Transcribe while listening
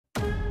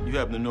You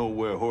happen to know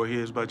where Jorge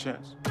is by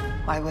chance?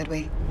 Why would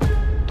we?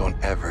 Don't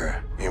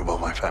ever involve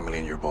my family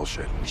in your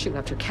bullshit. She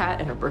left her cat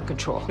and her birth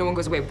control. No one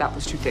goes away without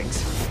those two things.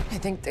 I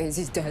think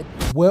Daisy's dead.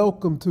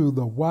 Welcome to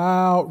the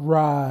wild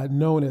ride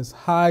known as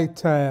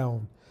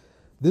Hightown.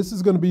 This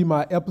is going to be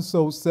my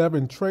episode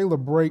 7 trailer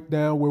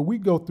breakdown where we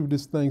go through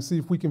this thing, see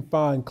if we can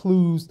find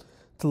clues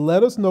to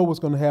let us know what's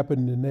going to happen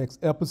in the next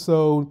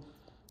episode.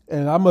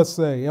 And I must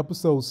say,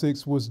 episode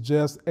 6 was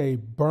just a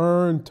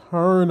burn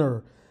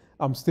turner.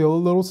 I'm still a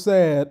little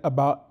sad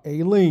about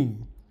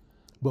Aileen,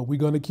 but we're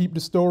going to keep the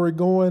story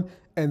going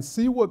and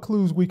see what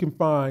clues we can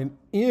find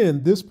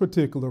in this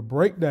particular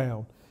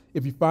breakdown.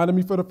 If you're finding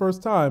me for the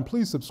first time,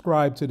 please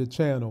subscribe to the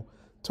channel.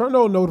 Turn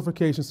on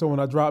notifications so when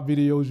I drop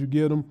videos, you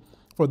get them.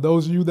 For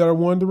those of you that are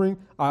wondering,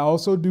 I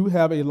also do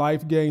have a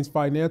Life Gains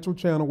financial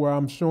channel where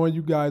I'm showing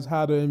you guys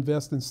how to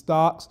invest in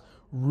stocks,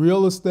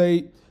 real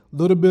estate, a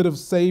little bit of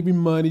saving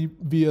money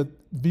via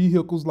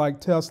vehicles like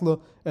Tesla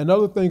and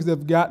other things that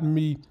have gotten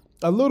me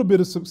a little bit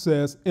of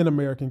success in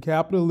American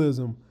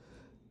capitalism.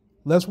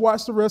 Let's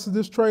watch the rest of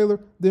this trailer,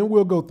 then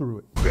we'll go through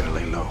it. We're gonna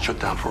lay low, shut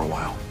down for a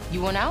while.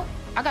 You want out?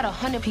 I got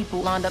 100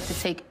 people lined up to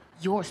take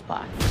your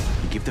spot.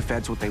 You give the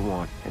feds what they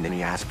want, and then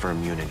you ask for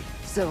immunity.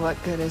 So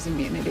what good is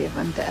immunity if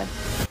I'm dead?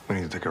 We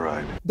need to take a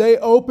ride. They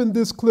opened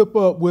this clip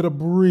up with a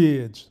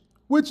bridge,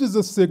 which is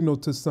a signal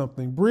to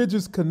something.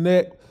 Bridges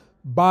connect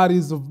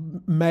bodies of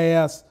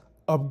mass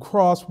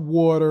across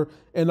water,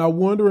 and I'm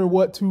wondering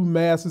what two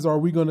masses are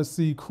we going to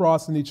see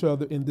crossing each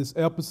other in this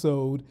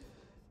episode.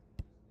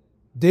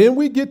 Then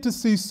we get to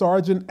see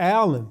Sergeant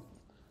Allen.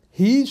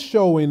 He's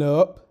showing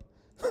up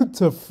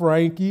to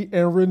Frankie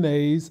and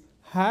Renee's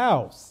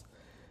house,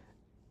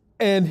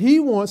 and he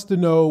wants to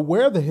know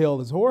where the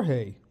hell is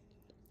Jorge.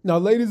 Now,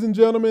 ladies and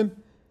gentlemen,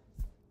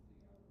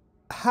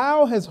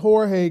 how has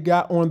Jorge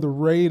got on the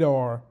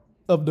radar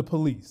of the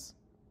police?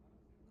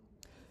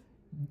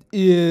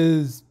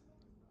 Is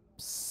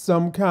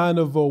some kind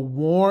of a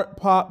warrant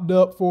popped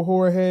up for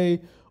Jorge,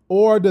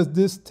 or does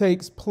this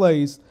take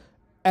place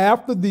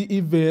after the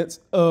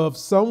events of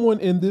someone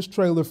in this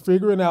trailer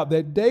figuring out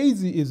that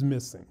Daisy is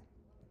missing?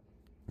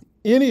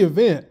 In any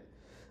event,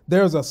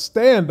 there's a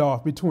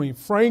standoff between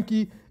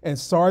Frankie and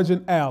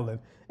Sergeant Allen,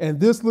 and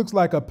this looks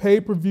like a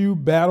pay-per-view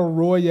battle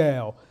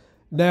royale.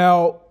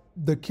 Now,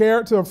 the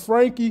character of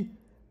Frankie,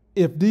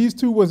 if these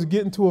two was to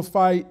get into a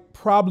fight,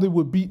 probably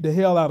would beat the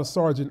hell out of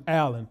Sergeant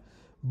Allen.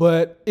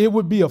 But it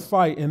would be a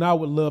fight, and I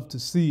would love to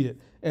see it.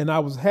 And I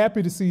was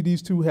happy to see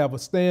these two have a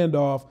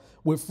standoff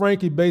with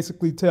Frankie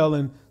basically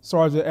telling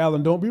Sergeant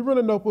Allen, don't be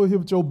running up over here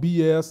with your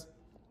BS,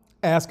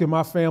 asking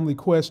my family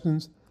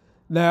questions.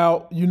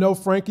 Now, you know,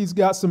 Frankie's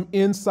got some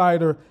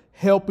insider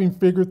helping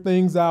figure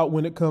things out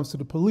when it comes to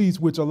the police,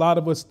 which a lot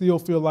of us still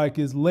feel like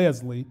is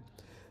Leslie.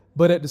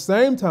 But at the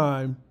same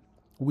time,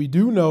 we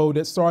do know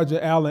that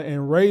Sergeant Allen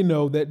and Ray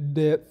know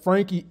that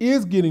Frankie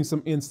is getting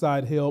some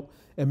inside help,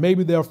 and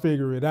maybe they'll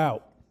figure it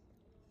out.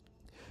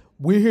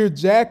 We hear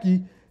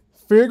Jackie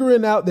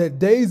figuring out that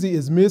Daisy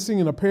is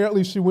missing, and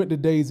apparently she went to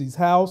Daisy's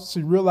house.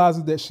 She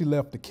realizes that she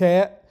left the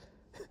cat,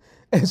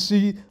 and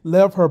she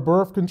left her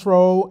birth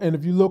control. And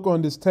if you look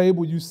on this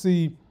table, you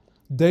see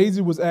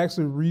Daisy was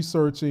actually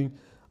researching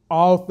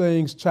all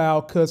things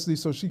child custody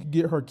so she could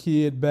get her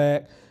kid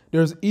back.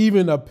 There's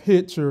even a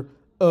picture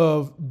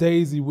of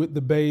Daisy with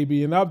the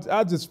baby. And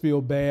I just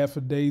feel bad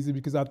for Daisy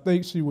because I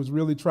think she was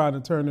really trying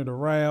to turn it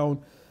around.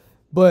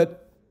 But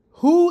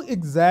who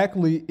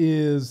exactly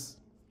is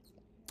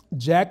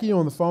Jackie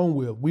on the phone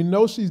with? We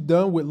know she's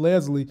done with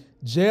Leslie.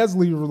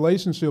 Leslie's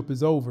relationship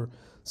is over.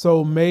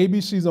 So maybe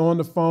she's on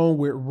the phone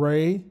with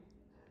Ray,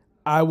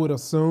 I would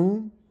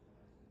assume.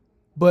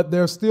 But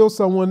there's still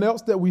someone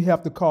else that we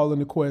have to call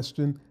into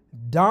question,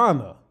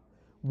 Donna.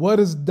 What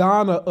is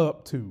Donna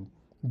up to?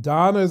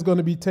 Donna is going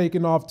to be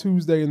taking off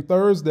Tuesday and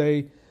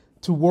Thursday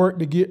to work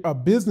to get a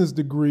business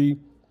degree,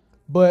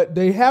 but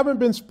they haven't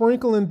been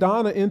sprinkling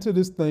Donna into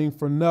this thing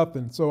for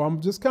nothing. So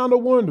I'm just kind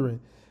of wondering.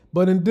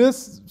 But in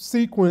this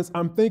sequence,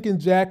 I'm thinking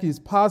Jackie is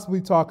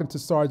possibly talking to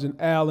Sergeant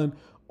Allen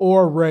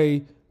or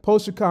Ray.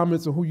 Post your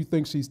comments on who you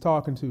think she's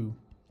talking to.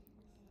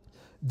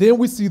 Then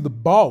we see the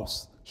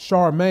boss,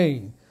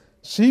 Charmaine.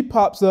 She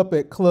pops up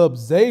at Club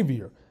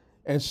Xavier,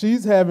 and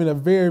she's having a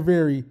very,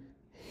 very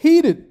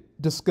heated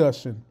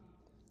discussion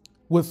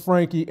with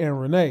Frankie and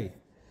Renee.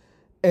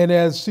 And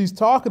as she's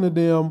talking to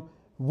them,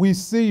 we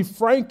see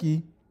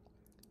Frankie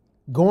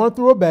going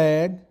through a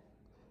bag,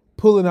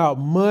 pulling out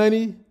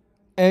money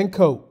and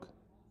coke.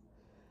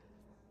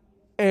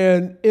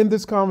 And in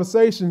this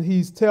conversation,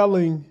 he's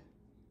telling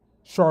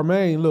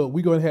Charmaine, look,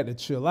 we're going to have to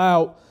chill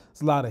out.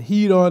 There's a lot of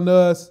heat on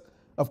us.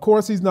 Of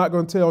course, he's not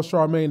going to tell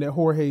Charmaine that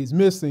Jorge's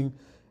missing.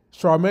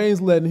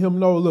 Charmaine's letting him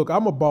know, look,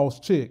 I'm a boss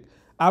chick.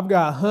 I've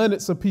got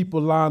hundreds of people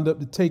lined up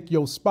to take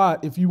your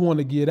spot if you want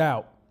to get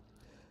out.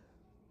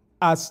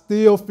 I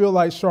still feel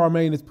like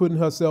Charmaine is putting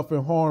herself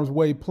in harm's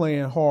way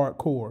playing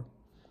hardcore.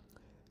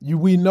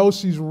 We know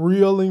she's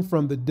reeling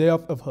from the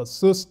death of her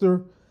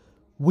sister.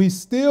 We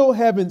still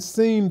haven't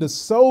seen the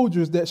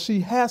soldiers that she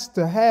has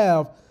to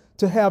have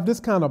this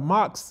kind of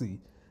moxie.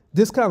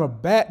 this kind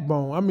of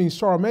backbone. I mean,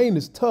 Charmaine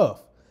is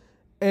tough.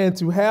 And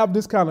to have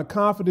this kind of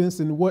confidence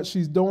in what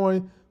she's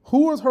doing,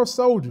 who is her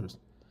soldiers?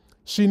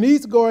 She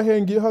needs to go ahead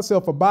and get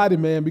herself a body,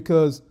 man,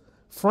 because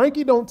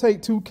Frankie don't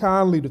take too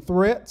kindly to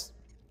threats.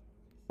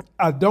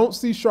 I don't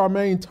see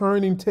Charmaine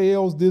turning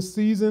tails this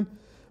season,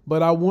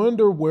 but I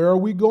wonder, where are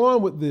we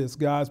going with this,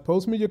 guys?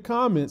 Post me your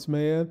comments,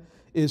 man.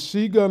 Is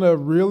she going to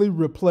really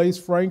replace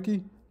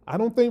Frankie? I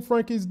don't think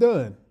Frankie's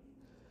done.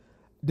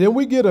 Then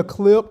we get a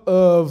clip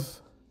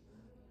of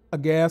a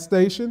gas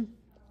station.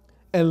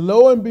 And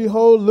lo and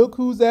behold, look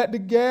who's at the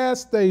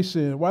gas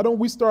station. Why don't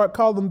we start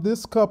calling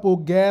this couple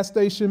Gas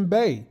Station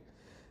Bay?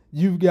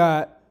 You've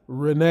got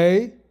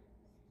Renee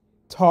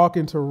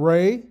talking to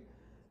Ray.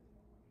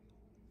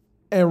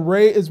 And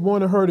Ray is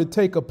wanting her to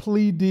take a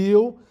plea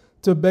deal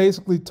to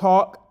basically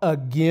talk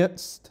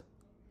against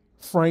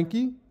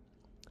Frankie.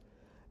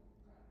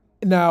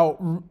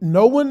 Now,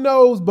 no one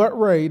knows but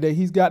Ray that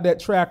he's got that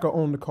tracker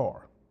on the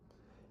car.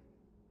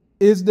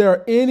 Is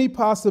there any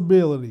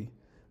possibility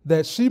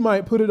that she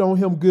might put it on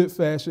him good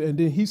fashion and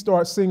then he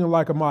starts singing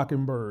like a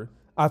mockingbird?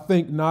 I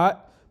think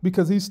not,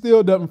 because he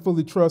still doesn't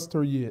fully trust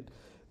her yet.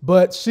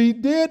 But she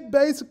did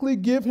basically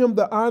give him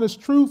the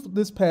honest truth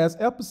this past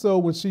episode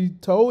when she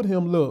told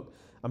him, look,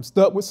 I'm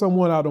stuck with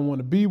someone I don't want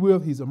to be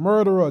with. He's a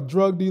murderer, a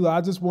drug dealer.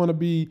 I just want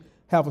to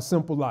have a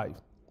simple life.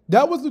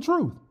 That was the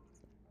truth.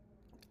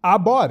 I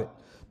bought it.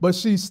 But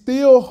she's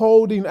still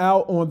holding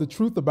out on the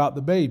truth about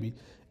the baby.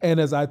 And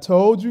as I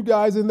told you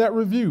guys in that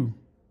review,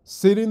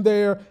 sitting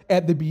there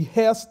at the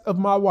behest of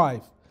my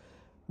wife,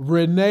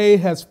 Renee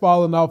has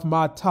fallen off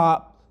my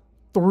top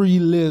 3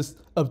 list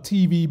of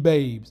TV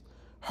babes.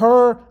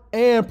 Her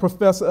and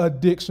Professor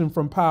Addiction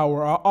from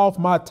Power are off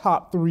my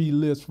top 3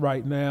 list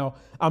right now.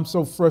 I'm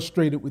so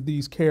frustrated with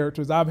these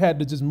characters. I've had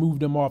to just move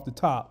them off the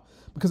top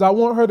because I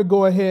want her to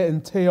go ahead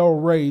and tell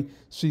Ray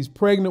she's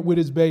pregnant with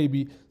his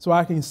baby so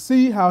I can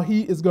see how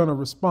he is going to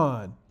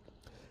respond.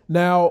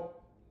 Now,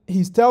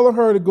 he's telling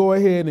her to go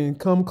ahead and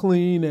come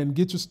clean and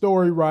get your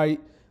story right.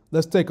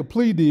 Let's take a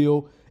plea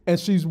deal. And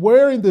she's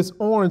wearing this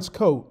orange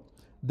coat.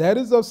 That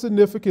is of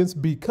significance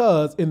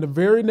because in the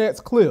very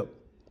next clip,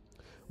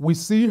 we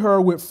see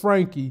her with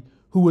Frankie,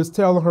 who is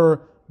telling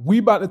her, we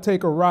about to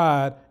take a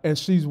ride, and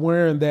she's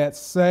wearing that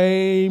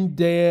same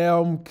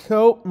damn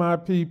coat, my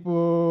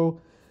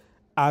people.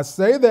 I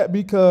say that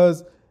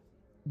because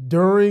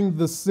during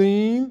the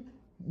scene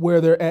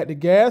where they're at the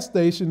gas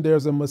station,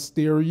 there's a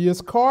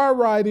mysterious car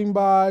riding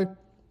by.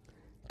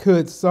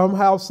 Could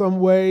somehow, some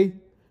way,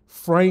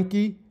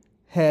 Frankie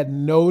had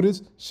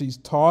noticed she's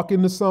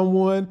talking to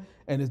someone,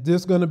 and is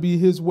this going to be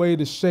his way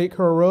to shake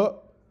her up?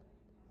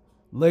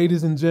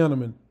 Ladies and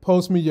gentlemen,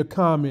 post me your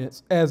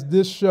comments as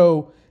this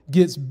show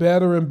gets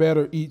better and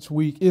better each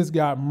week. It's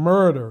got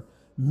murder,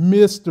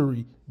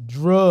 mystery,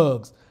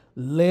 drugs,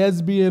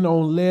 lesbian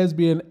on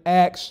lesbian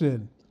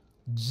action,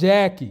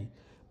 Jackie.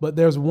 But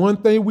there's one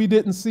thing we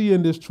didn't see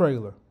in this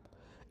trailer,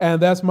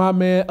 and that's my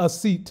man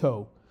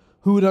Acito,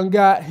 who done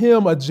got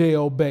him a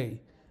jail bay.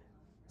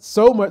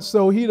 So much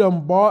so he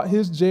done bought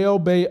his jail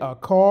bay a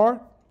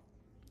car.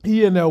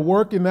 He in there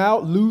working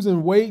out,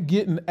 losing weight,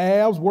 getting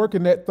abs,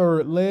 working that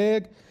third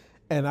leg.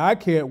 And I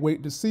can't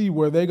wait to see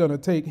where they're going to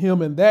take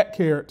him and that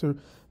character,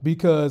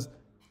 because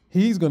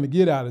he's going to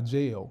get out of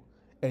jail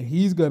and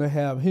he's going to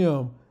have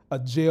him a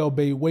jail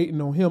bay waiting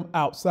on him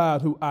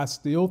outside, who I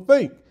still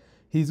think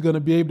he's going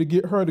to be able to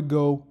get her to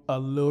go a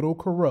little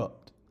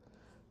corrupt.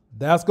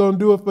 That's going to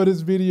do it for this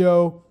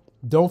video.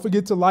 Don't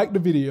forget to like the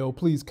video.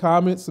 Please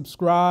comment,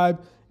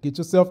 subscribe, get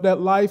yourself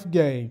that life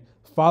game.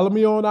 Follow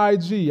me on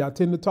IG. I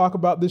tend to talk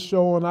about this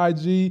show on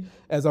IG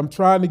as I'm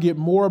trying to get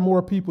more and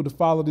more people to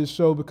follow this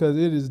show because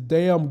it is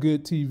damn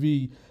good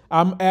TV.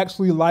 I'm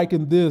actually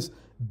liking this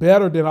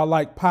better than I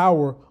like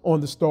Power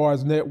on the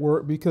Stars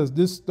Network because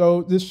this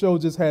show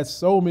just has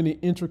so many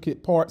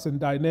intricate parts and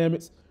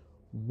dynamics.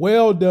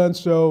 Well done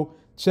show.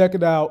 Check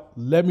it out.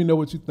 Let me know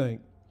what you think.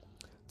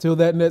 Till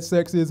that next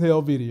Sex is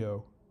Hell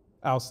video,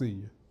 I'll see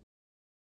you.